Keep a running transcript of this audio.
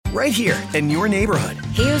right here in your neighborhood.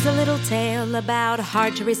 Here's a little tale about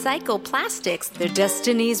hard-to-recycle plastics. Their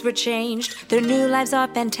destinies were changed. Their new lives are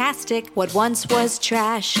fantastic. What once was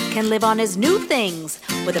trash can live on as new things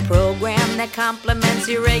with a program that complements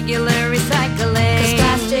your regular recycling. 'Cause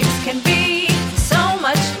plastics can be so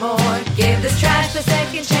much more. Give this trash the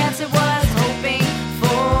second chance it was hoping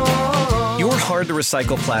for. Your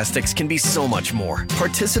hard-to-recycle plastics can be so much more.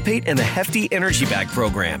 Participate in the Hefty Energy Bag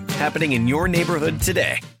program happening in your neighborhood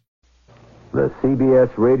today. The CBS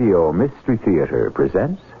Radio Mystery Theater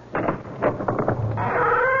presents...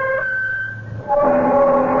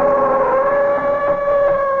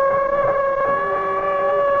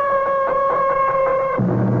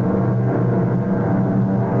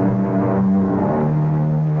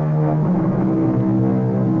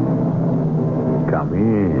 Come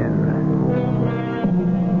in.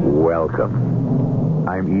 Welcome.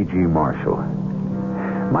 I'm E.G. Marshall.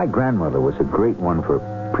 My grandmother was a great one for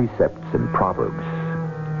precepts and proverbs.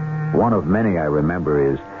 One of many I remember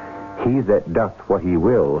is, "He that doth what he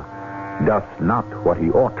will, doth not what he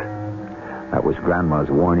ought." That was Grandma's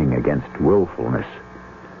warning against willfulness.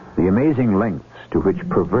 The amazing lengths to which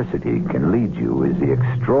perversity can lead you is the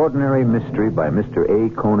extraordinary mystery by Mr. A.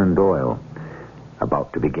 Conan Doyle.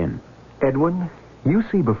 About to begin. Edwin, you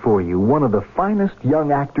see before you one of the finest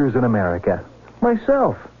young actors in America.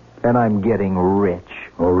 Myself. And I'm getting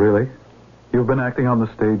rich. Oh, really? You've been acting on the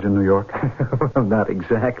stage in New York? Well, not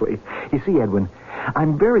exactly. You see, Edwin,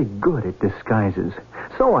 I'm very good at disguises.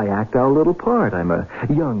 So I act our little part. I'm a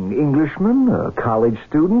young Englishman, a college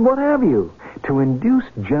student, what have you, to induce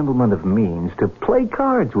gentlemen of means to play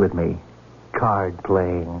cards with me. Card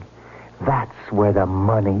playing. That's where the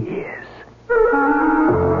money is.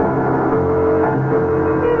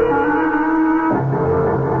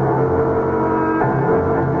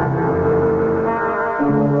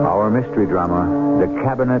 Our mystery drama, The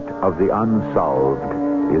Cabinet of the Unsolved,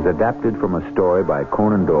 is adapted from a story by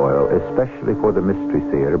Conan Doyle, especially for the Mystery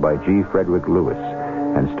Theater by G. Frederick Lewis,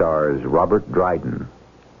 and stars Robert Dryden.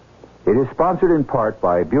 It is sponsored in part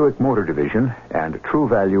by Buick Motor Division and True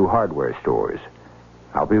Value Hardware Stores.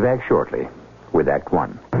 I'll be back shortly with Act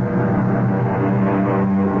One.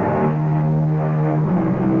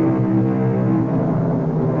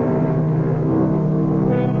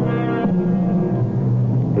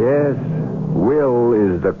 Yes, will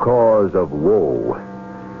is the cause of woe.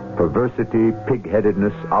 Perversity,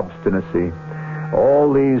 pig-headedness, obstinacy,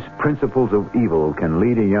 all these principles of evil can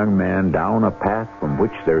lead a young man down a path from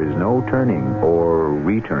which there is no turning or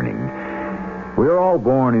returning. We are all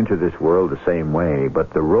born into this world the same way,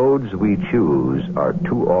 but the roads we choose are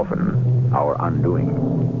too often our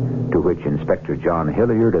undoing, to which Inspector John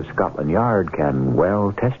Hilliard of Scotland Yard can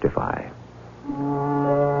well testify.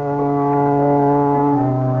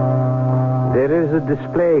 There is a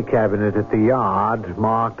display cabinet at the yard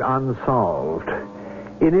marked Unsolved.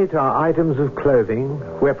 In it are items of clothing,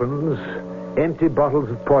 weapons, empty bottles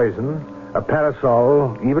of poison, a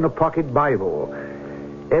parasol, even a pocket Bible.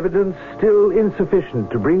 Evidence still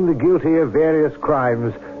insufficient to bring the guilty of various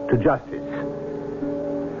crimes to justice.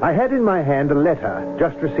 I had in my hand a letter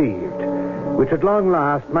just received, which at long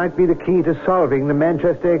last might be the key to solving the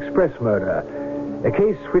Manchester Express murder. A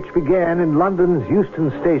case which began in London's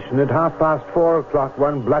Euston Station at 4:30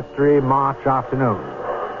 one blustery March afternoon.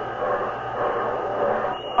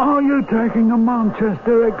 Are you taking a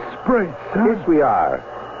Manchester Express, sir? Yes, we are.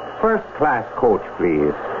 First-class coach,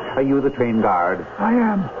 please. Are you the train guard? I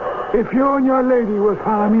am. If you and your lady will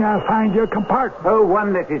follow me, I'll find your compartment. Oh,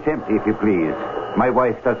 one that is empty, if you please. My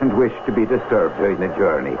wife doesn't wish to be disturbed during the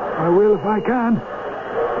journey. I will if I can.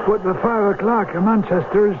 But the 5 o'clock in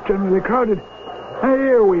Manchester is generally crowded. Hey,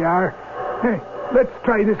 here we are. Hey, let's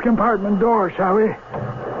try this compartment door, shall we?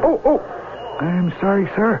 Oh. I'm sorry,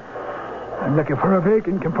 sir. I'm looking for a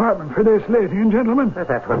vacant compartment for this lady and gentleman.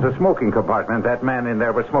 That was a smoking compartment. That man in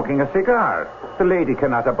there was smoking a cigar. The lady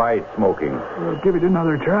cannot abide smoking. We'll give it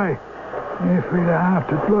another try. If we have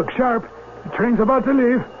to look sharp, the train's about to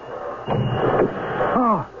leave.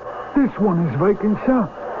 Oh, this one is vacant, sir.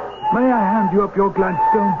 May I hand you up your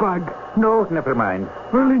Gladstone bag? No, never mind.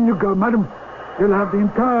 Well, in you go, madam. You'll have the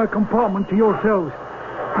entire compartment to yourselves.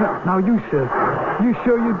 Now, you, sir. You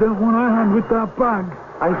sure you don't want a hand with that bag?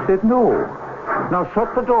 I said no. Now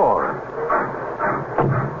shut the door.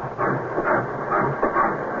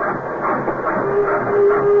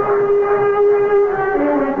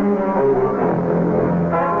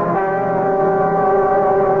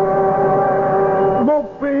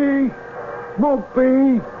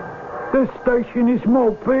 Mopey! The station is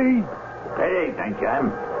Mopey. Hey, thank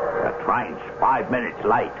you. The train's 5 minutes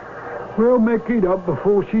late. We'll make it up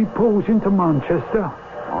before she pulls into Manchester.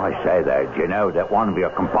 I say there, do you know that one of your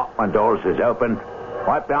compartment doors is open?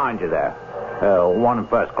 Right behind you there. One in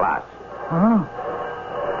first class. Huh?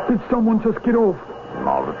 Did someone just get off?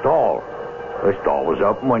 Not at all. This door was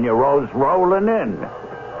open when you rose rolling in.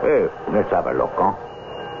 Here, let's have a look, huh?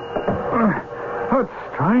 That's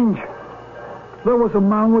strange. There was a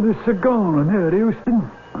man with a cigar in there, Houston.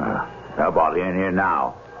 Nobody in here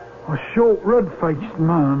now. A short, red-faced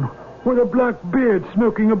man with a black beard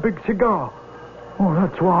smoking a big cigar. Oh,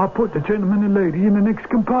 that's why I put the gentleman and lady in the next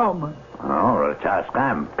compartment. Oh, let's ask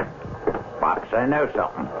them. Perhaps they know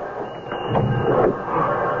something.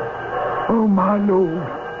 Oh, my Lord.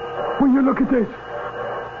 Will you look at this?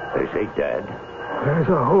 Is he dead? There's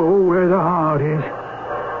a hole where the heart is.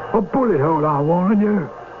 A bullet hole, I warn you.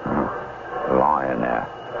 Lying there.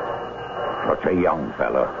 Such a young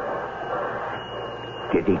fellow.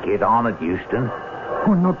 Did he get on at Houston?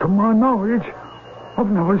 Well, not to my knowledge. I've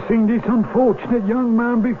never seen this unfortunate young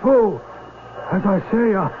man before. As I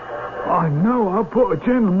say, I know I put a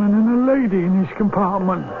gentleman and a lady in his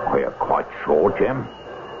compartment. Are you quite sure, Jim?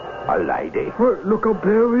 A lady? Well, look up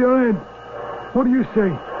there over your head. What do you say?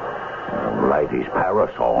 A lady's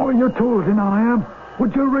parasol. Well, you're taller than I am.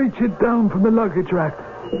 Would you reach it down from the luggage rack?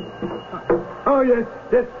 Oh, yes.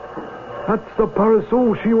 That's the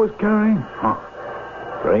parasol she was carrying. Huh.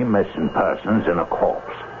 3 missing persons and a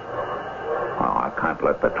corpse. Oh, I can't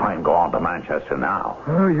let the train go on to Manchester now.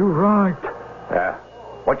 Oh, you're right.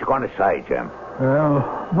 What you going to say, Jim?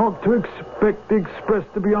 Well, not to expect the express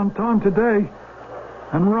to be on time today.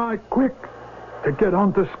 And right quick to get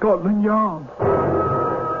on to Scotland Yard.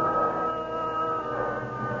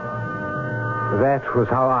 That was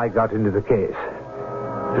how I got into the case.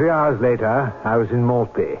 3 hours later, I was in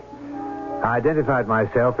Maltby. I identified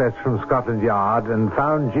myself as from Scotland Yard and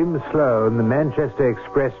found Jim Sloan, the Manchester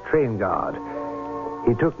Express train guard.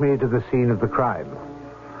 He took me to the scene of the crime.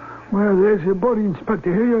 Well, there's your body,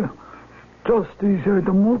 Inspector, here. Just as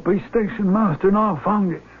the Maltby station master and I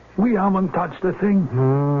found it. We haven't touched the thing.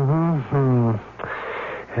 Mm-hmm.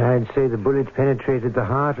 I'd say the bullet penetrated the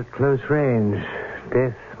heart at close range.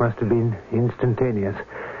 Death must have been instantaneous.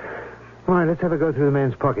 All right, let's have a go through the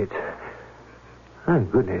man's pockets. Oh,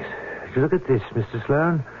 goodness. Look at this, Mr.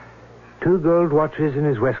 Sloan. 2 gold watches in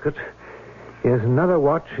his waistcoat. Here's another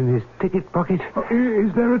watch in his ticket pocket.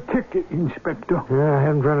 Is there a ticket, Inspector? I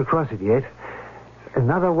haven't run across it yet.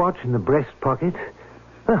 Another watch in the breast pocket.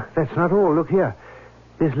 Oh, that's not all. Look here.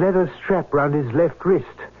 This leather strap round his left wrist.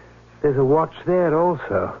 There's a watch there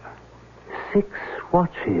also. 6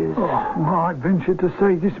 watches. Oh, I'd venture to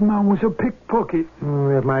say this man was a pickpocket.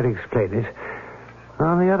 That might explain it.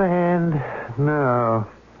 On the other hand, no.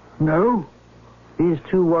 No? These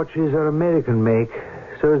 2 watches are American make.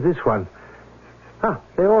 So is this one.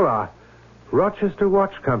 They all are. Rochester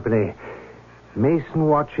Watch Company. Mason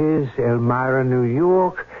Watches, Elmira, New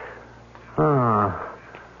York.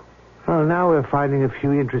 Well, now we're finding a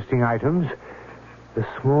few interesting items. A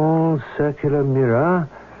small circular mirror.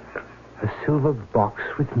 A silver box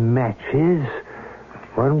with matches.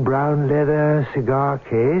 1 brown leather cigar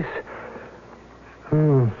case.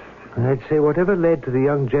 I'd say whatever led to the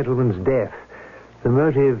young gentleman's death, the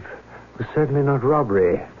motive was certainly not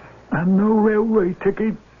robbery. And no railway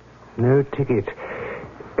ticket? No ticket.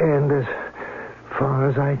 And as far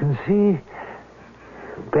as I can see,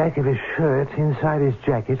 back of his shirt, inside his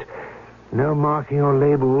jacket, no marking or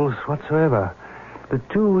labels whatsoever. The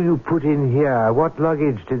 2 you put in here, what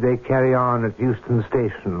luggage did they carry on at Euston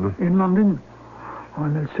Station? In London? Well,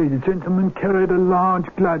 let's see, the gentleman carried a large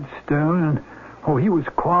Gladstone, and he was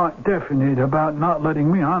quite definite about not letting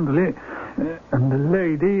me handle it. And the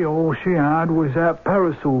lady, all she had was that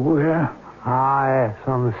parasol there. Yes,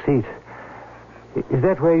 on the seat. Is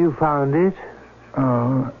that where you found it?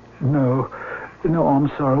 No. No, I'm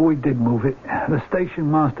sorry, we did move it. The station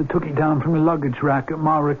master took it down from the luggage rack at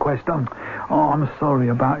my request. I'm sorry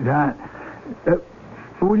about that.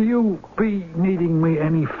 Will you be needing me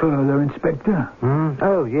any further, Inspector?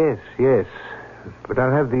 Oh, yes. But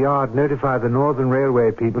I'll have the yard notify the Northern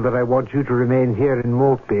Railway people that I want you to remain here in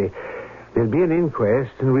Maltby. There'll be an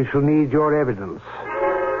inquest, and we shall need your evidence.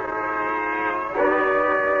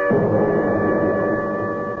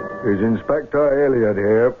 Is Inspector Elliot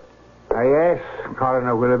here? Yes,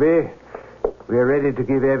 Coroner Willoughby. We are ready to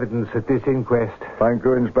give evidence at this inquest. Thank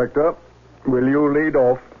you, Inspector. Will you lead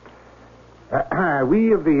off?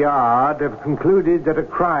 We of the yard have concluded that a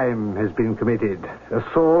crime has been committed.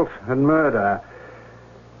 Assault and murder.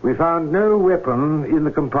 We found no weapon in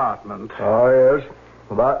the compartment. Yes.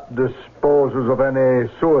 That disposes of any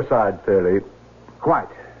suicide theory. Quite.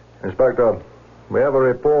 Inspector, we have a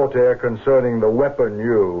report here concerning the weapon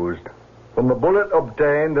used. From the bullet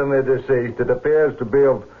obtained in the deceased, it appears to be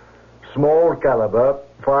of small caliber,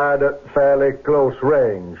 fired at fairly close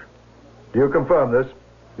range. Do you confirm this?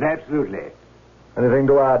 Absolutely. Anything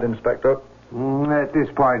to add, Inspector? At this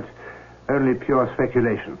point, only pure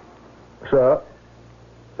speculation. Sir?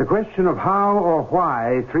 The question of how or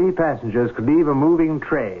why 3 passengers could leave a moving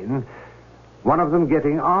train, one of them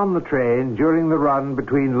getting on the train during the run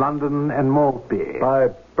between London and Maltby. I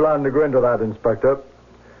plan to go into that, Inspector.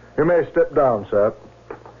 You may step down, sir.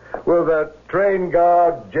 Will the train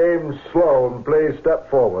guard, James Sloan, please step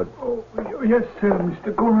forward? Oh, yes, sir,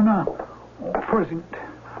 Mr. Coroner. Present.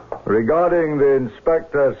 Regarding the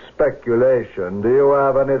inspector's speculation, do you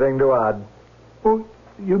have anything to add? Oh,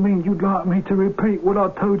 you mean you'd like me to repeat what I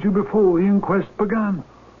told you before the inquest began?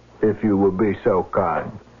 If you would be so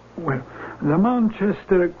kind. Well, the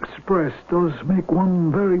Manchester Express does make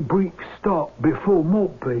one very brief stop before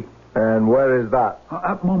Maltby. And where is that?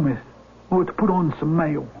 At Monmouth. Oh, to put on some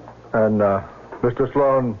mail. And, Mr.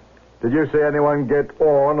 Sloan, did you see anyone get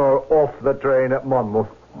on or off the train at Monmouth?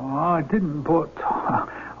 Oh, I didn't, but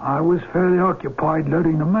I was fairly occupied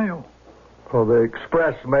loading the mail. Well, the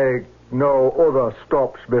express make no other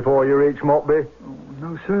stops before you reach Maltby? Oh,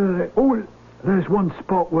 no, sir. There's one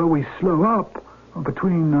spot where we slow up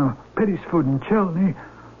between Pettisford and Cheltenham.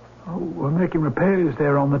 Oh, we're making repairs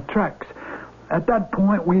there on the tracks. At that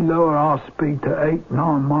point, we lower our speed to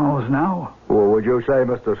 8-9 miles an hour. Well, would you say,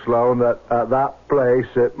 Mr. Sloan, that at that place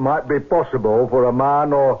it might be possible for a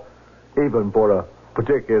man or even for a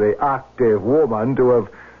particularly active woman to have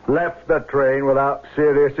left the train without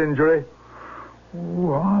serious injury?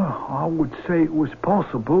 Oh, I would say it was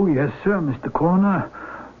possible, yes, sir, Mr. Coroner.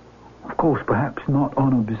 Of course, perhaps not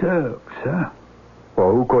unobserved, sir.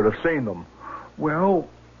 Well, who could have seen them? Well,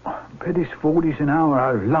 Pettisford is an hour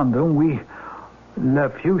out of London. We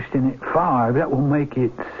left Houston at 5. That will make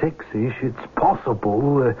it 6-ish. It's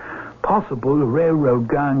possible the railroad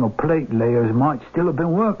gang or plate layers might still have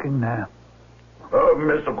been working there.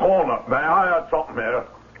 Mr. Corner, may I add something here?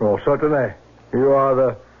 Oh, certainly. You are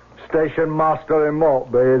the station master in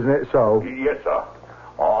Maltby, isn't it so? Yes, sir.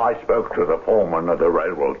 I spoke to the foreman of the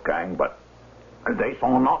railroad gang, but they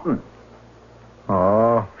saw nothing.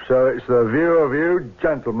 Oh, so it's the view of you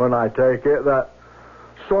gentlemen, I take it, that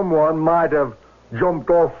someone might have jumped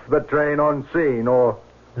off the train unseen or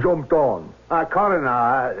jumped on.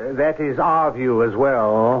 Coroner, that is our view as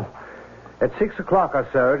well. At 6 o'clock or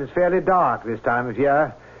so, it is fairly dark this time of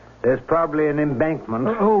year. There's probably an embankment.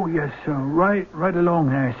 Oh, yes, sir. Right along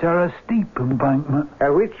there, sir. A steep embankment.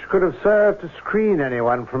 Which could have served to screen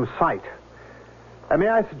anyone from sight. May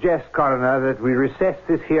I suggest, Coroner, that we recess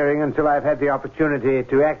this hearing until I've had the opportunity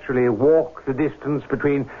to actually walk the distance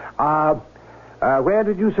between... where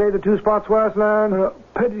did you say the 2 spots were, Sloan?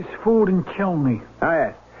 Pettisford and Cheltenham. Oh,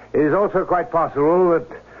 yes. It is also quite possible that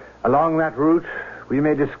along that route we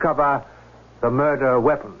may discover the murder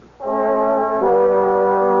weapon.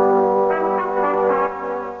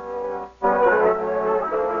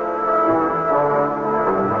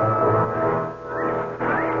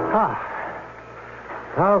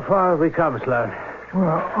 How far have we come, Sloan?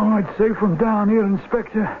 Well, I'd say from down here,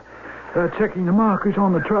 Inspector, checking the markers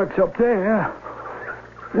on the tracks up there,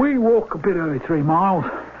 we walk a bit over 3 miles.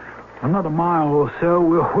 Another mile or so,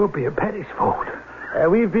 we'll be at Pettisford.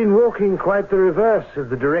 We've been walking quite the reverse of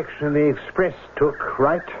the direction the express took,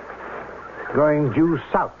 right? Going due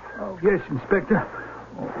south. Oh, yes, Inspector.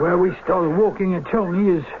 Where we started walking at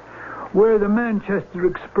Cheltenham is where the Manchester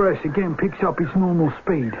Express again picks up its normal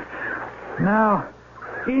speed. Now,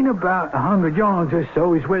 in about 100 yards or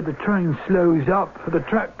so is where the train slows up for the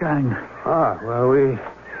track gang. Well, we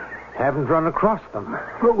haven't run across them.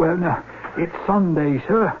 Oh, well, no, it's Sunday,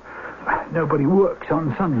 sir. Nobody works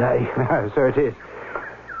on Sunday. So it is.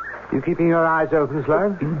 You keeping your eyes open,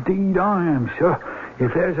 Sloan? Indeed I am, sir.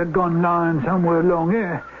 If there's a gun lying somewhere along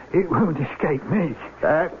here, it won't escape me.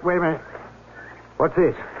 Wait a minute. What's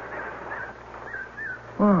this?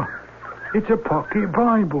 Well, it's a pocket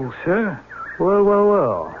Bible, sir.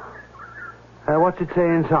 Well. What's it say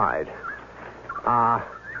inside?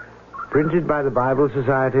 Printed by the Bible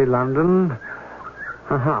Society, London.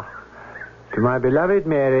 To my beloved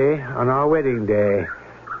Mary on our wedding day.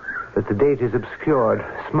 But the date is obscured,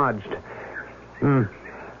 smudged.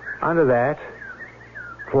 Under that,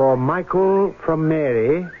 for Michael from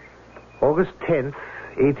Mary, August 10th,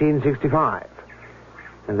 1865.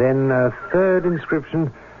 And then a third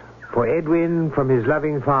inscription, for Edwin from his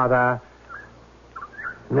loving father.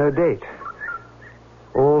 No date.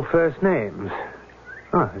 All first names.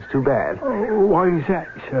 It's too bad. Oh, why is that,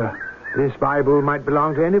 sir? This Bible might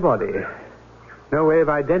belong to anybody. No way of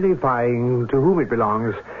identifying to whom it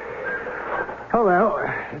belongs. Oh, well,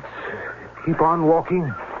 let's keep on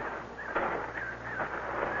walking.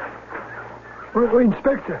 Oh,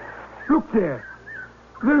 Inspector, look there.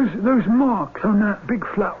 Those marks on that big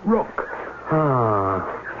flat rock.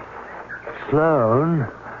 Ah. Sloan,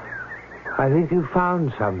 I think you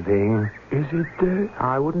found something. Is it,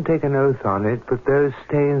 I wouldn't take an oath on it, but those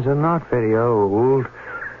stains are not very old.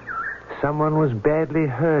 Someone was badly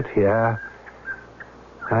hurt here.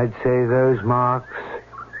 I'd say those marks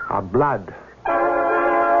are blood.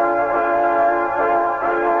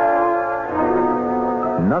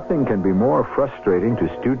 Nothing can be more frustrating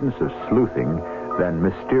to students of sleuthing than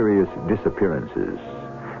mysterious disappearances.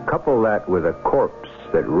 Couple that with a corpse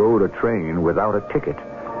that rode a train without a ticket,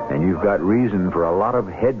 and you've got reason for a lot of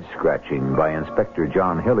head scratching by Inspector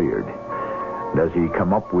John Hilliard. Does he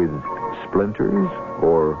come up with splinters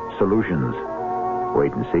or solutions?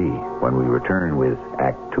 Wait and see when we return with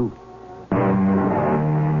Act 2.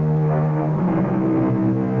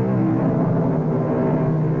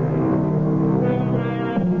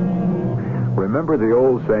 Remember the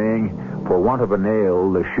old saying, for want of a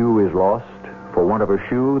nail, the shoe is lost. For want of a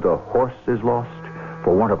shoe, the horse is lost.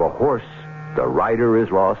 For want of a horse, the rider is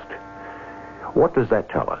lost. What does that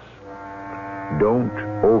tell us? Don't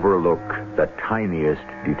overlook the tiniest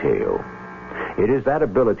detail. It is that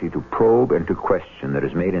ability to probe and to question that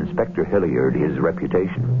has made Inspector Hilliard his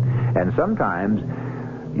reputation. And sometimes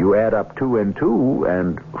you add up 2 and 2,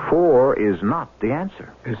 and 4 is not the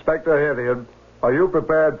answer. Inspector Hilliard, are you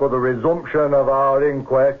prepared for the resumption of our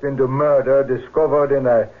inquest into murder discovered in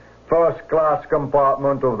a first-class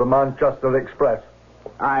compartment of the Manchester Express?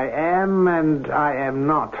 I am and I am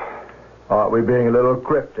not. Aren't we being a little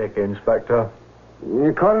cryptic, Inspector?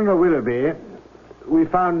 Coroner Willoughby, we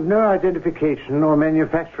found no identification or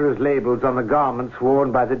manufacturer's labels on the garments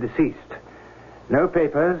worn by the deceased. No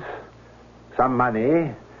papers, some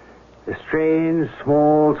money, a strange,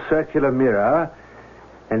 small, circular mirror,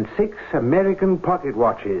 and 6 American pocket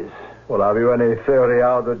watches. Well, have you any theory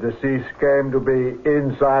how the deceased came to be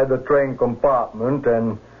inside the train compartment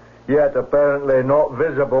and yet apparently not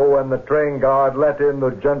visible when the train guard let in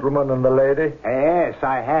the gentleman and the lady? Yes,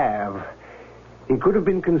 I have. He could have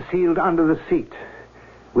been concealed under the seat,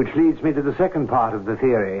 which leads me to the second part of the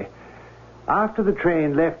theory. After the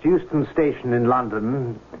train left Euston Station in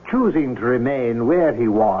London, choosing to remain where he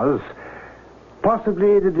was,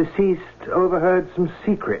 possibly the deceased overheard some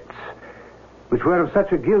secrets, which were of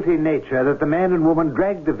such a guilty nature that the man and woman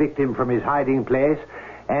dragged the victim from his hiding place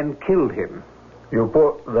and killed him. You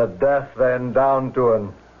put the death then down to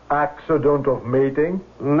an accident of meeting?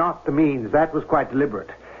 Not the means. That was quite deliberate.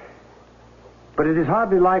 But it is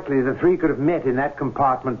hardly likely the 3 could have met in that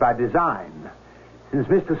compartment by design, since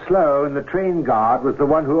Mr. Sloan, the train guard, was the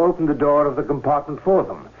one who opened the door of the compartment for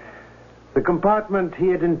them. The compartment he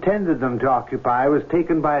had intended them to occupy was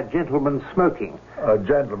taken by a gentleman smoking. A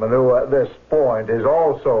gentleman who, at this point, is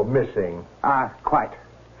also missing. Quite.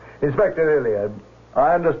 Inspector Hilliard,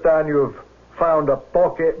 I understand you've found a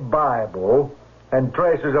pocket Bible and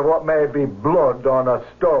traces of what may be blood on a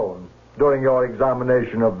stone during your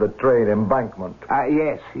examination of the train embankment.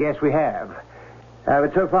 Yes, we have.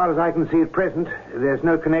 But so far as I can see at present, there's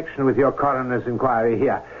no connection with your coroner's inquiry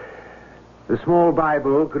here. The small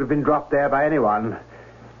Bible could have been dropped there by anyone,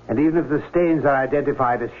 and even if the stains are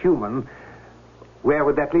identified as human, where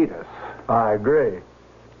would that lead us? I agree.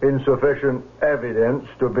 Insufficient evidence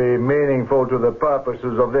to be meaningful to the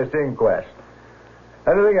purposes of this inquest.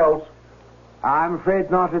 Anything else? I'm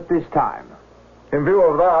afraid not at this time. In view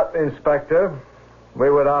of that, Inspector, we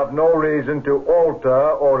would have no reason to alter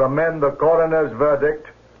or amend the coroner's verdict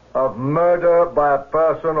of murder by a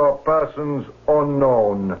person or persons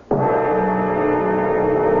unknown.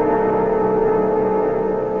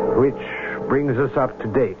 Which brings us up to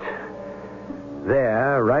date.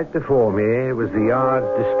 There, right before me, was the yard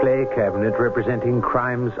display cabinet representing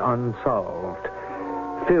crimes unsolved,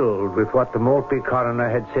 filled with what the Maltby coroner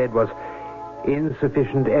had said was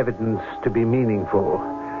insufficient evidence to be meaningful.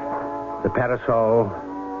 The parasol,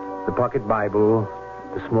 the pocket Bible,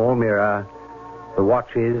 the small mirror, the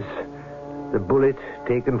watches, the bullet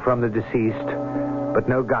taken from the deceased, but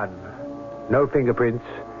no gun, no fingerprints,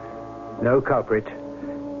 no culprit.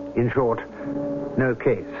 In short, no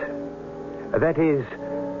case. That is,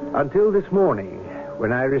 until this morning,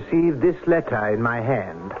 when I received this letter in my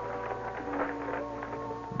hand.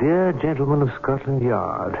 Dear gentlemen of Scotland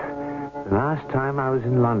Yard, the last time I was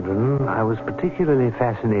in London, I was particularly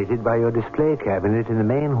fascinated by your display cabinet in the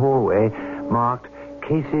main hallway marked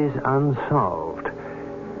Cases Unsolved.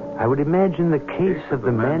 I would imagine the case of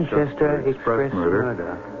the Manchester Express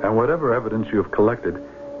murder. And whatever evidence you have collected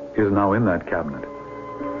is now in that cabinet.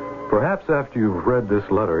 Perhaps after you've read this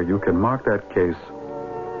letter, you can mark that case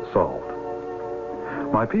solved.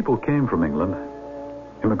 My people came from England,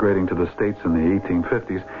 immigrating to the States in the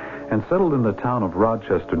 1850s, and settled in the town of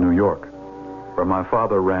Rochester, New York, where my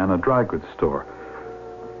father ran a dry goods store.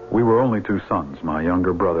 We were only 2 sons, my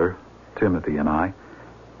younger brother, Timothy, and I.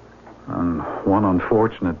 And one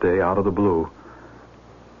unfortunate day, out of the blue,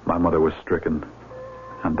 my mother was stricken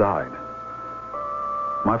and died.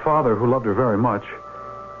 My father, who loved her very much,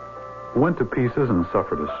 went to pieces and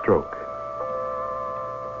suffered a stroke.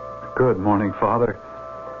 Good morning, Father.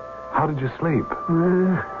 How did you sleep?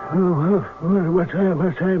 What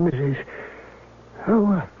time is it? Oh,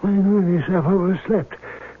 my goodness, I've overslept.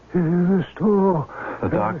 The store. The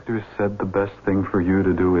doctor said the best thing for you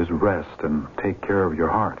to do is rest and take care of your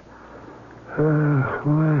heart.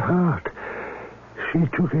 My heart. She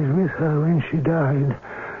took it with her when she died.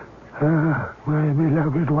 My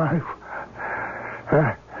beloved wife.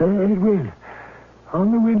 Edwin,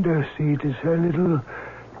 on the window seat is her little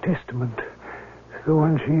testament. The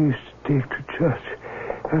one she used to take to church.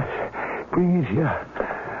 Bring it here.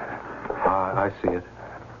 I see it.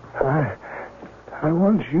 I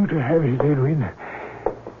want you to have it, Edwin.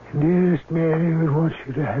 Dearest Mary would want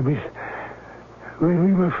you to have it. When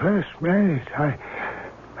we were first married,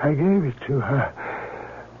 I gave it to her.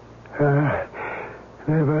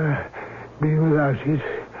 Never be without it.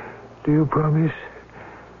 Do you promise?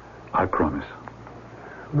 I promise.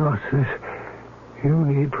 Not that you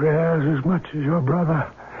need prayers as much as your brother.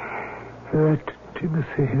 That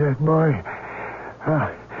Timothy, that boy.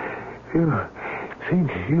 You think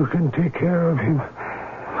you can take care of him?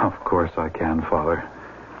 Of course I can, Father.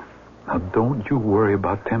 Now, don't you worry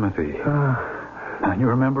about Timothy. And you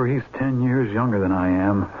remember, he's 10 years younger than I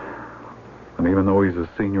am. And even though he's a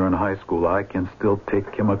senior in high school, I can still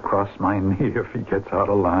take him across my knee if he gets out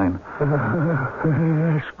of line.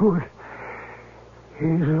 That's good.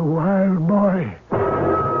 He's a wild boy.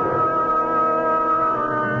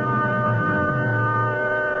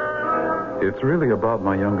 It's really about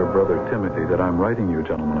my younger brother, Timothy, that I'm writing you,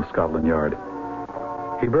 gentlemen of Scotland Yard.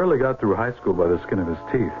 He barely got through high school by the skin of his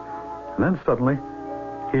teeth. And then suddenly,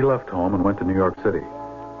 he left home and went to New York City.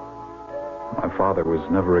 My father was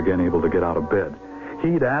never again able to get out of bed.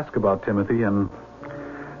 He'd ask about Timothy, and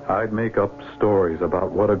I'd make up stories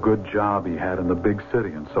about what a good job he had in the big city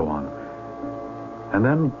and so on. And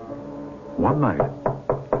then, one night...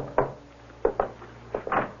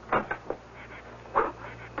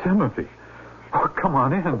 Timothy! Oh, come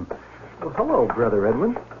on in. Well, hello, Brother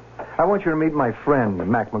Edwin. I want you to meet my friend,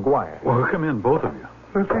 Mac McGuire. Well, come in, both of you.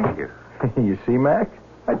 Well, thank you. You see, Mac?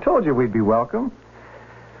 I told you we'd be welcome.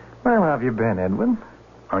 Well, how have you been, Edwin?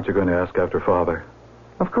 Aren't you going to ask after Father?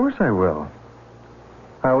 Of course I will.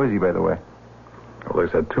 How is he, by the way? Well,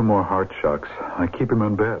 he's had 2 more heart shocks. I keep him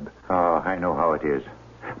in bed. Oh, I know how it is.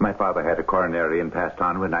 My father had a coronary and passed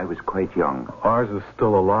on when I was quite young. Ours is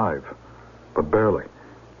still alive, but barely.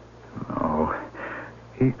 No.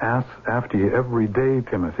 He asks after you every day,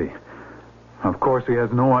 Timothy. Of course, he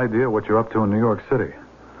has no idea what you're up to in New York City.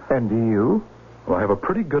 And do you? Well, I have a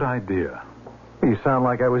pretty good idea. You sound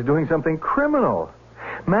like I was doing something criminal.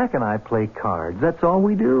 Mac and I play cards. That's all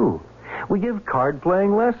we do. We give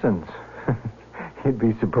card-playing lessons. You'd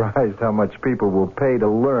be surprised how much people will pay to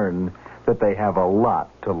learn that they have a lot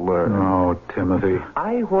to learn. Oh, Timothy.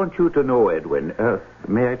 I want you to know, Edwin.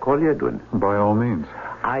 May I call you Edwin? By all means.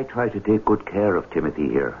 I try to take good care of Timothy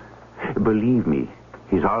here. Believe me,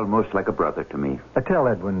 he's almost like a brother to me. Tell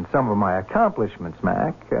Edwin some of my accomplishments,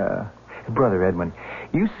 Mac. Brother Edwin,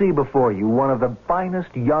 you see before you one of the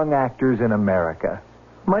finest young actors in America.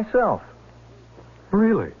 Myself.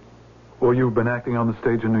 Really? Well, you've been acting on the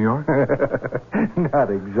stage in New York?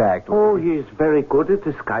 Not exactly. Oh, he's very good at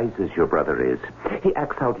disguises, your brother is. He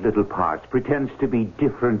acts out little parts, pretends to be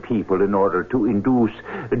different people in order to induce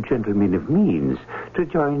gentlemen of means to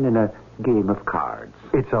join in a game of cards.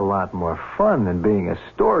 It's a lot more fun than being a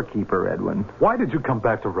storekeeper, Edwin. Why did you come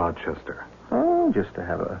back to Rochester? Oh, just to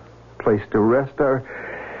have a place to rest our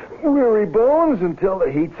weary bones until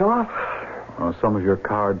the heat's off. Well, some of your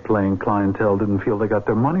card-playing clientele didn't feel they got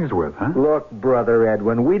their money's worth, huh? Look, Brother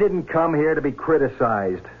Edwin, we didn't come here to be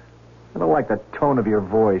criticized. I don't like the tone of your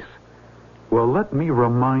voice. Well, let me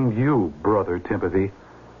remind you, Brother Timothy.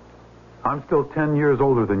 I'm still 10 years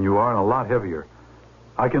older than you are and a lot heavier.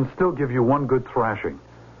 I can still give you one good thrashing.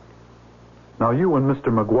 Now, you and Mr.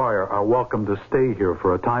 McGuire are welcome to stay here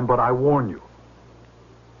for a time, but I warn you.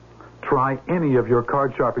 Try any of your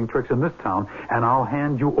card sharping tricks in this town, and I'll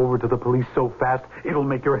hand you over to the police so fast it'll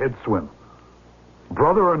make your head swim.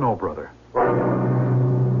 Brother or no brother?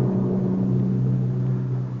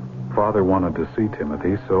 Father wanted to see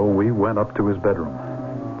Timothy, so we went up to his bedroom.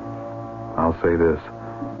 I'll say this.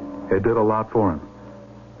 It did a lot for him.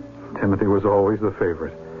 Timothy was always the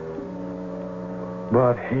favorite.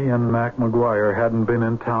 But he and Mac McGuire hadn't been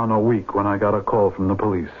in town a week when I got a call from the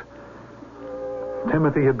police.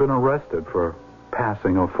 Timothy had been arrested for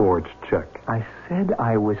passing a forged check. I said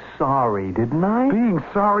I was sorry, didn't I? Being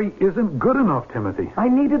sorry isn't good enough, Timothy. I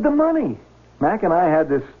needed the money. Mac and I had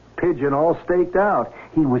this pigeon all staked out.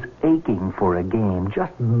 He was aching for a game,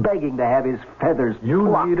 just begging to have his feathers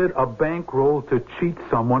plucked. Needed a bankroll to cheat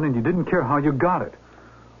someone, and you didn't care how you got it.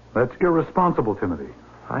 That's irresponsible, Timothy.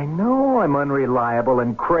 I know I'm unreliable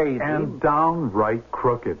and crazy. And downright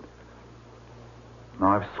crooked.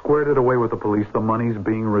 Now, I've squared it away with the police. The money's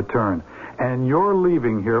being returned. And you're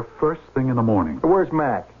leaving here first thing in the morning. Where's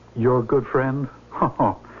Mac? Your good friend?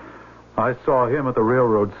 Oh, I saw him at the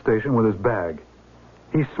railroad station with his bag.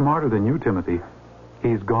 He's smarter than you, Timothy.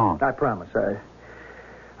 He's gone. I promise.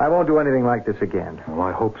 I won't do anything like this again. Well,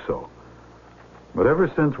 I hope so. But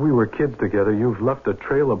ever since we were kids together, you've left a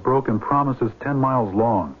trail of broken promises 10 miles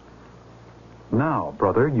long. Now,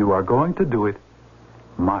 brother, you are going to do it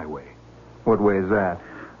my way. What way is that?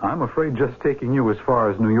 I'm afraid just taking you as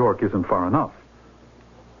far as New York isn't far enough.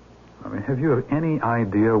 I mean, have you any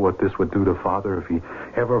idea what this would do to Father if he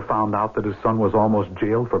ever found out that his son was almost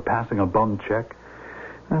jailed for passing a bum check?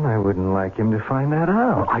 And I wouldn't like him to find that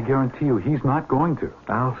out. Well, I guarantee you he's not going to.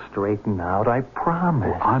 I'll straighten out, I promise.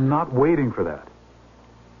 Well, I'm not waiting for that.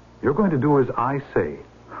 You're going to do as I say,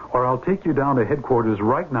 or I'll take you down to headquarters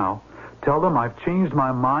right now, tell them I've changed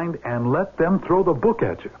my mind, and let them throw the book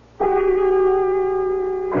at you.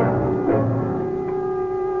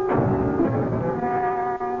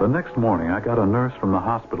 The next morning, I got a nurse from the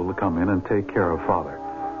hospital to come in and take care of Father.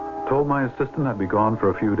 Told my assistant I'd be gone for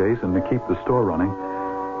a few days and to keep the store running,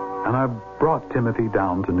 and I brought Timothy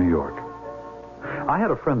down to New York. I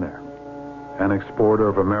had a friend there, an exporter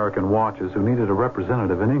of American watches who needed a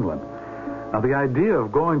representative in England. Now, the idea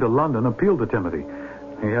of going to London appealed to Timothy.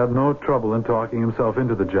 He had no trouble in talking himself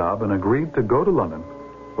into the job and agreed to go to London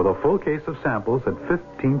with a full case of samples at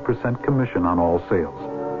 15% commission on all sales.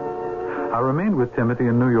 I remained with Timothy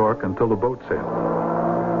in New York until the boat sailed.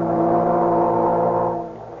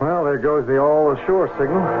 Well, there goes the all-ashore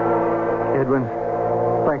signal. Edwin,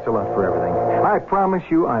 thanks a lot for everything. I promise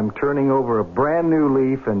you I'm turning over a brand new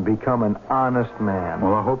leaf and become an honest man.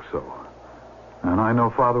 Well, I hope so. And I know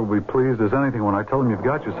Father will be pleased as anything when I tell him you've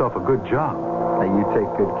got yourself a good job. Now, you take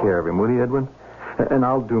good care of him, will you, Edwin? And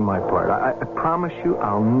I'll do my part. I promise you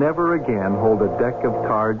I'll never again hold a deck of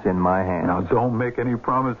cards in my hand. Now, don't make any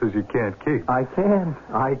promises you can't keep. I can.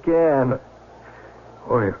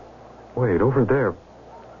 Wait, over there,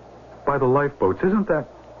 by the lifeboats, isn't that...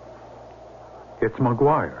 It's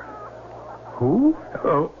McGuire. Who?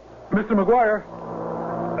 Mr. McGuire.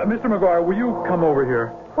 Mr. McGuire, will you come over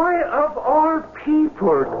here? Why, of all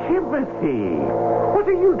people, Timothy, what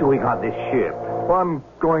are you doing on this ship? Well, I'm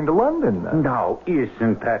going to London. Now,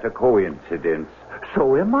 isn't that a coincidence?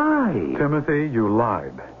 So am I. Timothy, you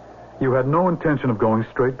lied. You had no intention of going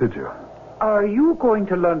straight, did you? Are you going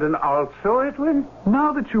to London also, Edwin?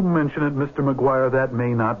 Now that you mention it, Mr. McGuire, that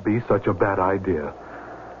may not be such a bad idea.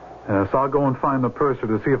 Yes, I'll go and find the purser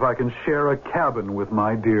to see if I can share a cabin with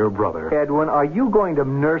my dear brother. Edwin, are you going to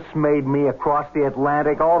nursemaid me across the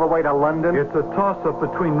Atlantic all the way to London? It's a toss-up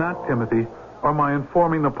between that, Timothy, or my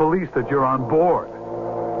informing the police that you're on board.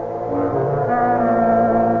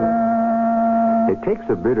 It takes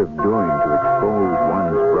a bit of doing to expose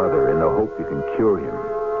one's brother in the hope you can cure him,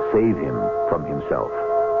 save him from himself.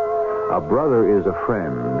 A brother is a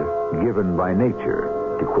friend given by nature,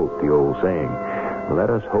 to quote the old saying. Let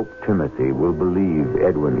us hope Timothy will believe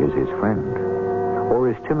Edwin is his friend. Or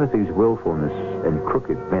is Timothy's willfulness and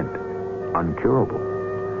crooked bent uncurable?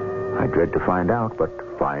 I dread to find out, but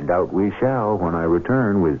find out we shall when I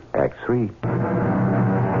return with Act 3.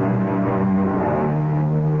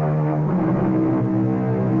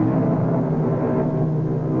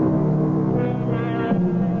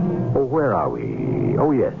 Oh, where are we?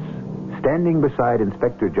 Oh, yes. Standing beside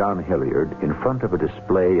Inspector John Hilliard in front of a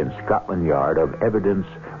display in Scotland Yard of evidence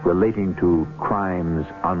relating to crimes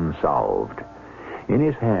unsolved. In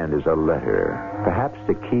his hand is a letter, perhaps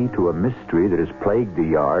the key to a mystery that has plagued the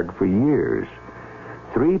yard for years.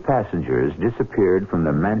 3 passengers disappeared from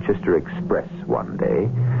the Manchester Express one day,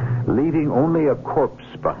 leaving only a corpse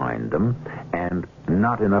behind them and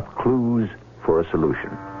not enough clues for a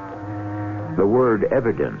solution. The word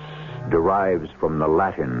evidence derives from the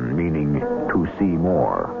Latin meaning to see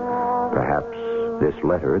more. Perhaps this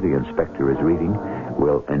letter the inspector is reading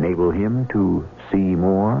will enable him to see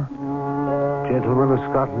more. Gentlemen of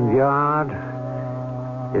Scotland Yard,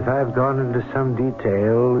 if I've gone into some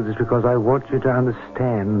detail, it's because I want you to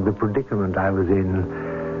understand the predicament I was in.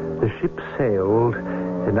 The ship sailed,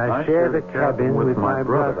 and I shared the cabin with my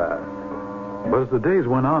brother. But as the days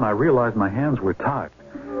went on, I realized my hands were tied.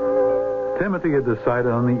 Timothy had decided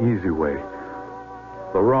on the easy way.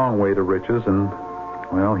 The wrong way to riches, and,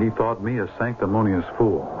 well, he thought me a sanctimonious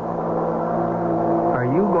fool. Are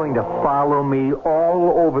you going to follow me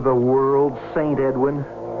all over the world, St. Edwin?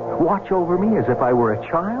 Watch over me as if I were a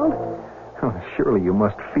child? Oh, surely you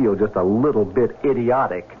must feel just a little bit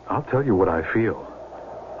idiotic. I'll tell you what I feel.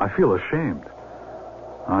 I feel ashamed.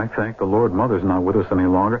 I thank the Lord Mother's not with us any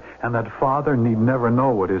longer, and that Father need never know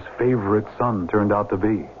what his favorite son turned out to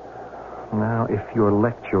be. Now, if your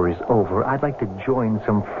lecture is over, I'd like to join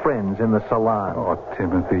some friends in the salon. Oh,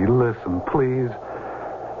 Timothy, listen, please.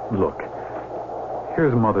 Look,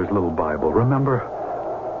 here's Mother's little Bible, remember?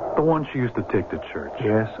 The one she used to take to church.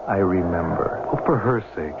 Yes, I remember. Oh, for her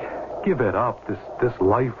sake, give it up, this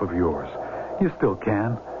life of yours. You still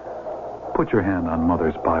can. Put your hand on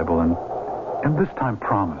Mother's Bible and this time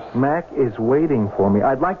promise. Mac is waiting for me.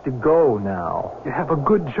 I'd like to go now. You have a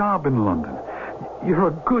good job in London. You're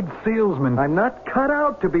a good salesman. I'm not cut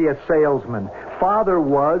out to be a salesman. Father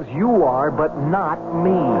was, you are, but not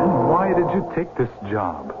me. And why did you take this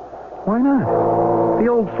job? Why not? The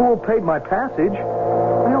old fool paid my passage.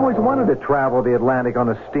 I always wanted to travel the Atlantic on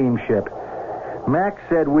a steamship. Mac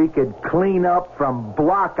said we could clean up from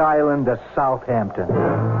Block Island to Southampton.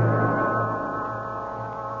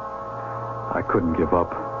 I couldn't give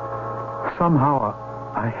up. Somehow,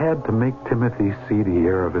 I had to make Timothy see the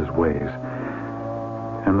error of his ways.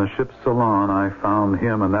 In the ship's salon, I found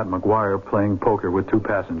him and that McGuire playing poker with two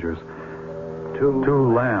passengers.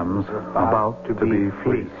 Two lambs about to be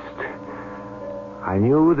fleeced. I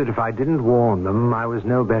knew that if I didn't warn them, I was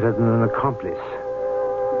no better than an accomplice.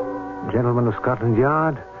 Gentlemen of Scotland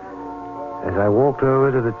Yard, as I walked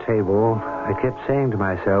over to the table, I kept saying to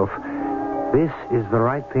myself, this is the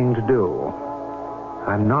right thing to do.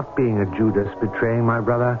 I'm not being a Judas betraying my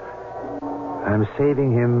brother. I'm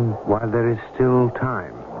saving him while there is still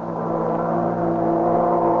time.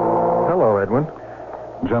 Hello, Edwin.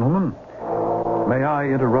 Gentlemen, may I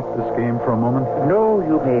interrupt this game for a moment? No,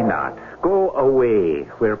 you may not. Go away.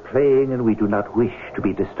 We're playing and we do not wish to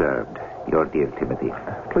be disturbed. Your dear Timothy.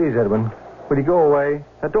 Please, Edwin, will you go away?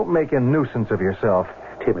 Now, don't make a nuisance of yourself.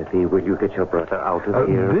 Timothy, will you get your brother out of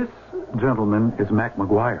here? This gentleman is Mac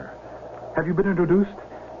McGuire. Have you been introduced?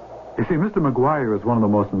 You see, Mr. McGuire is one of the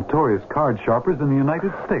most notorious card sharpers in the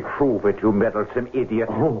United States. Prove it, you meddlesome idiot.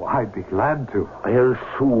 Oh, I'd be glad to. I'll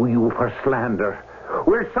sue you for slander.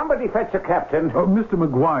 Will somebody fetch a captain? Mr.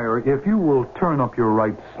 McGuire, if you will turn up your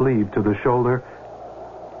right sleeve to the shoulder,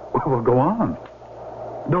 well, go on.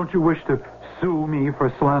 Don't you wish to sue me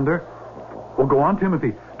for slander? Well, go on,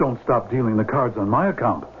 Timothy. Don't stop dealing the cards on my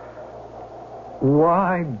account.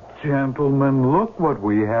 Why, gentlemen, look what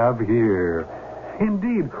we have here.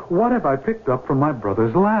 Indeed, what have I picked up from my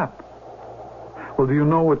brother's lap? Well, do you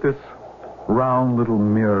know what this round little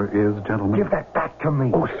mirror is, gentlemen? Give that back to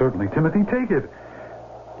me. Oh, certainly, Timothy, take it.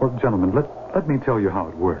 Well, gentlemen, let me tell you how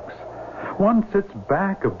it works. One sits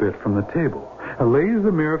back a bit from the table, lays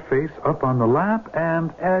the mirror face up on the lap,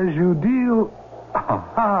 and as you deal...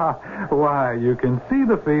 why, you can see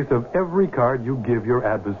the face of every card you give your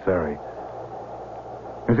adversary.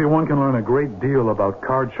 You see, one can learn a great deal about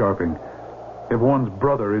card sharping if one's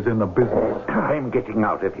brother is in the business. I'm getting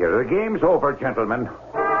out of here. The game's over, gentlemen.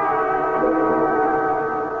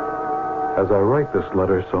 As I write this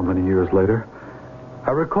letter so many years later,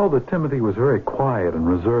 I recall that Timothy was very quiet and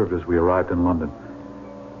reserved as we arrived in London.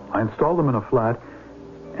 I installed him in a flat,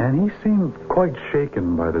 and he seemed quite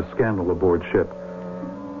shaken by the scandal aboard ship.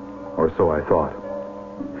 Or so I thought.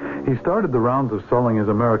 He started the rounds of selling his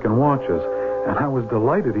American watches, and I was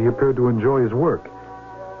delighted he appeared to enjoy his work.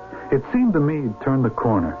 It seemed to me he'd turned the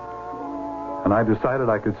corner, and I decided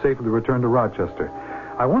I could safely return to Rochester.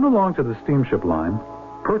 I went along to the steamship line,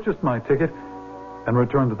 purchased my ticket, and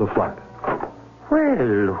returned to the flat.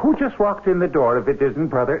 Well, who just walked in the door if it isn't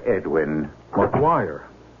Brother Edwin? McGuire,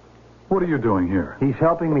 what are you doing here? He's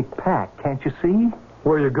helping me pack, can't you see?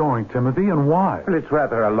 Where are you going, Timothy, and why? Well, it's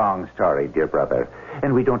rather a long story, dear brother,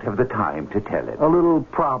 and we don't have the time to tell it. A little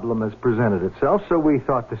problem has presented itself, so we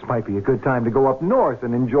thought this might be a good time to go up north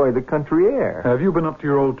and enjoy the country air. Have you been up to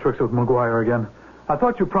your old tricks with McGuire again? I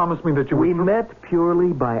thought you promised me that you would... We met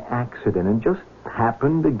purely by accident, and just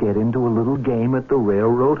happened to get into a little game at the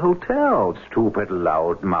Railroad Hotel. Stupid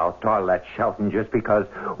loudmouth, all that shouting just because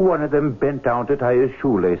one of them bent down to tie his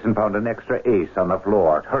shoelace and found an extra ace on the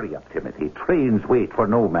floor. Hurry up, Timothy. Trains wait for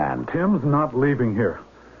no man. Tim's not leaving here.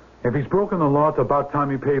 If he's broken the law, it's about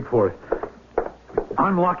time he paid for it.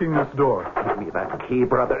 I'm locking this door. Give me that key,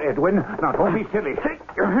 Brother Edwin. Now, don't be silly. Take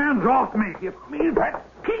your hands off me. Give me that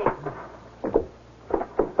key.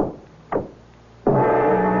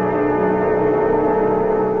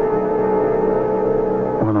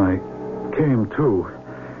 When I came to,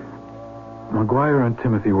 McGuire and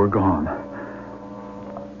Timothy were gone.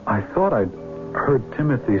 I thought I'd heard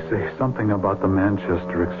Timothy say something about the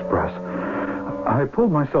Manchester Express. I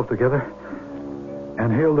pulled myself together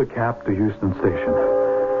and hailed a cab to Euston Station.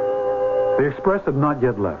 The express had not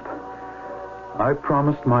yet left. I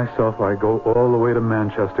promised myself I'd go all the way to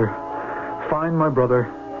Manchester, find my brother,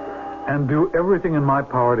 and do everything in my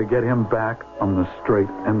power to get him back on the straight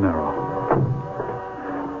and narrow.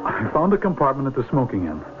 I found a compartment at the smoking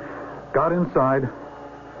inn, got inside,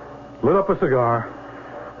 lit up a cigar,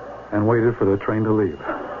 and waited for the train to leave.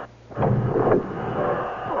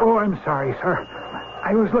 Oh, I'm sorry, sir.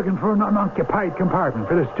 I was looking for an unoccupied compartment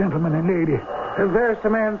for this gentleman and lady. There's a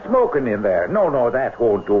man smoking in there. No, that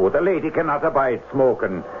won't do. The lady cannot abide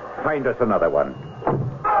smoking. Find us another one.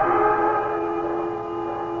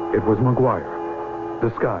 It was McGuire,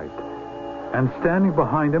 disguised. And standing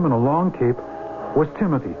behind him in a long cape was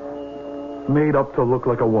Timothy, made up to look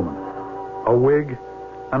like a woman. A wig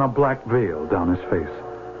and a black veil down his face.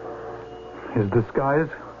 His disguise,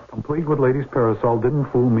 complete with lady's parasol,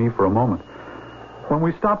 didn't fool me for a moment. When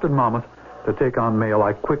we stopped at Monmouth to take on mail,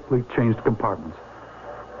 I quickly changed compartments.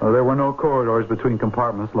 There were no corridors between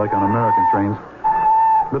compartments like on American trains.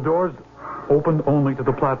 The doors opened only to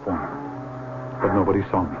the platform, but nobody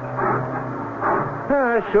saw me.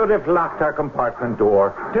 I should have locked our compartment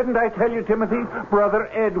door. Didn't I tell you, Timothy? Brother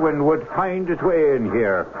Edwin would find his way in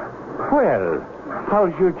here. Well,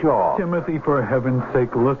 how's your jaw? Timothy, for heaven's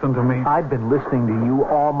sake, listen to me. I've been listening to you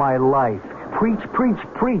all my life. Preach, preach,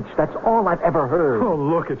 preach. That's all I've ever heard. Oh,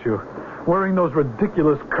 look at you. Wearing those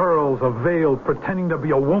ridiculous curls, a veil, pretending to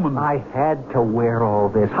be a woman. I had to wear all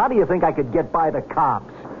this. How do you think I could get by the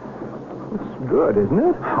cops? It's good, isn't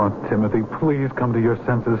it? Oh, Timothy, please come to your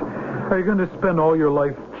senses. Are you going to spend all your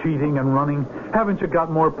life cheating and running? Haven't you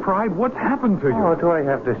got more pride? What's happened to you? Oh, do I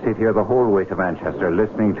have to sit here the whole way to Manchester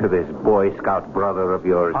listening to this Boy Scout brother of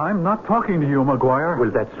yours? I'm not talking to you, McGuire.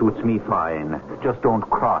 Well, that suits me fine. Just don't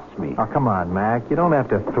cross me. Oh, come on, Mac. You don't have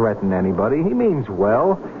to threaten anybody. He means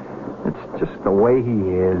well. It's just the way he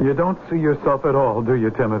is. You don't see yourself at all, do you,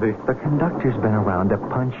 Timothy? The conductor's been around to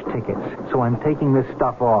punch tickets, so I'm taking this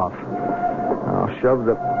stuff off. I'll shove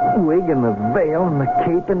the wig and the veil and the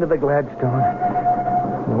cape into the Gladstone.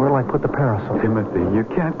 Where'll I put the parasol? Timothy, you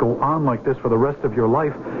can't go on like this for the rest of your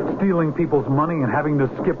life, stealing people's money and having to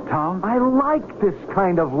skip town. I like this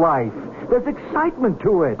kind of life. There's excitement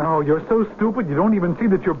to it. Oh, you're so stupid you don't even see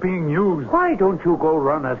that you're being used. Why don't you go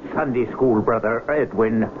run a Sunday school, Brother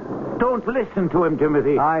Edwin? Don't listen to him,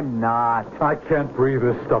 Timothy. I'm not. I can't breathe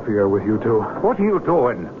this stuff here with you two. What are you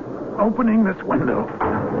doing? Opening this window.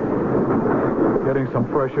 Getting some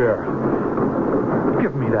fresh air.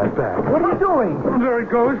 Give me that bag. What are you doing? There it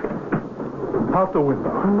goes. Out the window.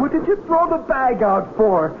 What did you throw the bag out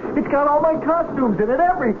for? It's got all my costumes in it,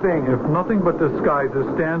 everything. If nothing but disguises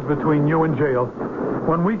stands between you and jail,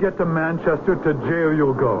 when we get to Manchester, to jail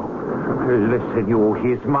you'll go. Listen, you,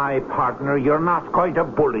 he's my partner. You're not going to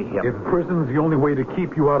bully him. If prison's the only way to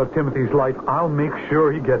keep you out of Timothy's life, I'll make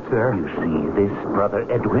sure he gets there. You see this, Brother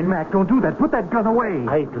Edwin? Mac, don't do that. Put that gun away.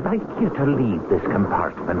 I'd like you to leave this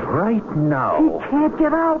compartment right now. He can't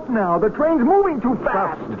get out now. The train's moving too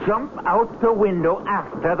fast. Just jump out the window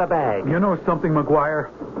after the bag. You know something, McGuire?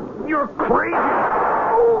 You're crazy.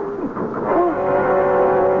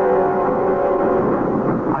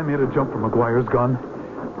 I made a jump for McGuire's gun,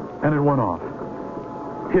 and it went off,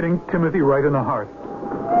 hitting Timothy right in the heart.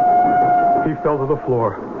 He fell to the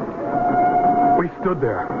floor. We stood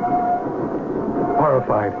there,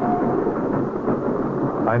 horrified.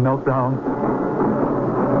 I knelt down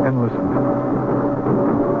and listened.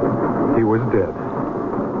 He was dead.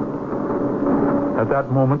 At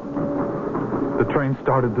that moment, the train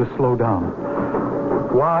started to slow down.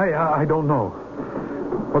 Why? I don't know.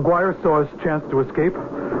 McGuire saw his chance to escape,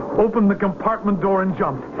 opened the compartment door and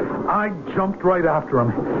jumped. I jumped right after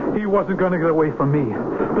him. He wasn't going to get away from me.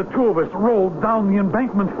 The two of us rolled down the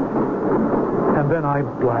embankment, and then I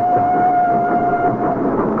blacked out.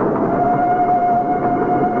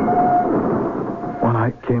 When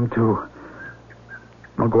I came to,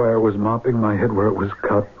 McGuire was mopping my head where it was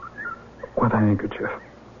cut, What handkerchief?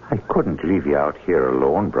 I couldn't leave you out here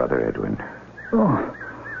alone, Brother Edwin. Oh,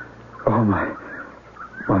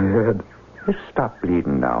 my head. Just stop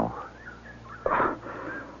bleeding now. Oh,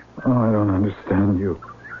 I don't understand you.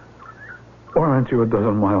 Why aren't you a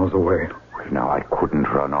dozen miles away? Well, now, I couldn't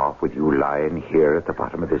run off with you lying here at the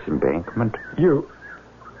bottom of this embankment. You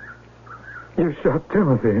shot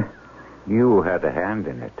Timothy. You had a hand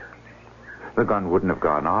in it. The gun wouldn't have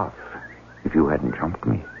gone off if you hadn't jumped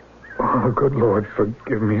me. Oh, good Lord,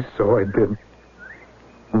 forgive me, so I did.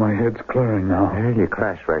 My head's clearing now. Well, you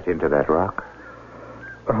crashed right into that rock.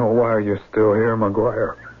 Oh, why are you still here,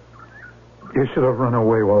 McGuire? You should have run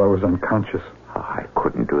away while I was unconscious. Oh, I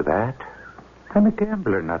couldn't do that. I'm a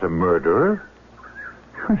gambler, not a murderer.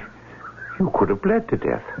 You could have bled to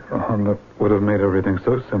death. Oh, that would have made everything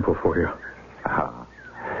so simple for you. Ah.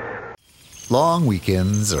 Long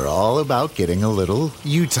weekends are all about getting a little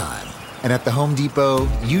you time. And at the Home Depot,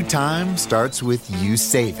 you time starts with you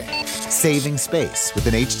saving. Saving space with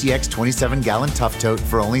an HDX 27-gallon Tough Tote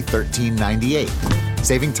for only $13.98.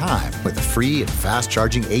 Saving time with a free and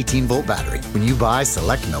fast-charging 18-volt battery when you buy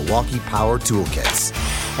select Milwaukee Power Toolkits.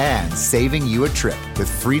 And saving you a trip with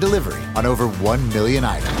free delivery on over 1 million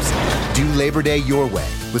items. Do Labor Day your way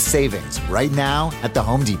with savings right now at the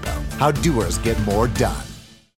Home Depot. How doers get more done.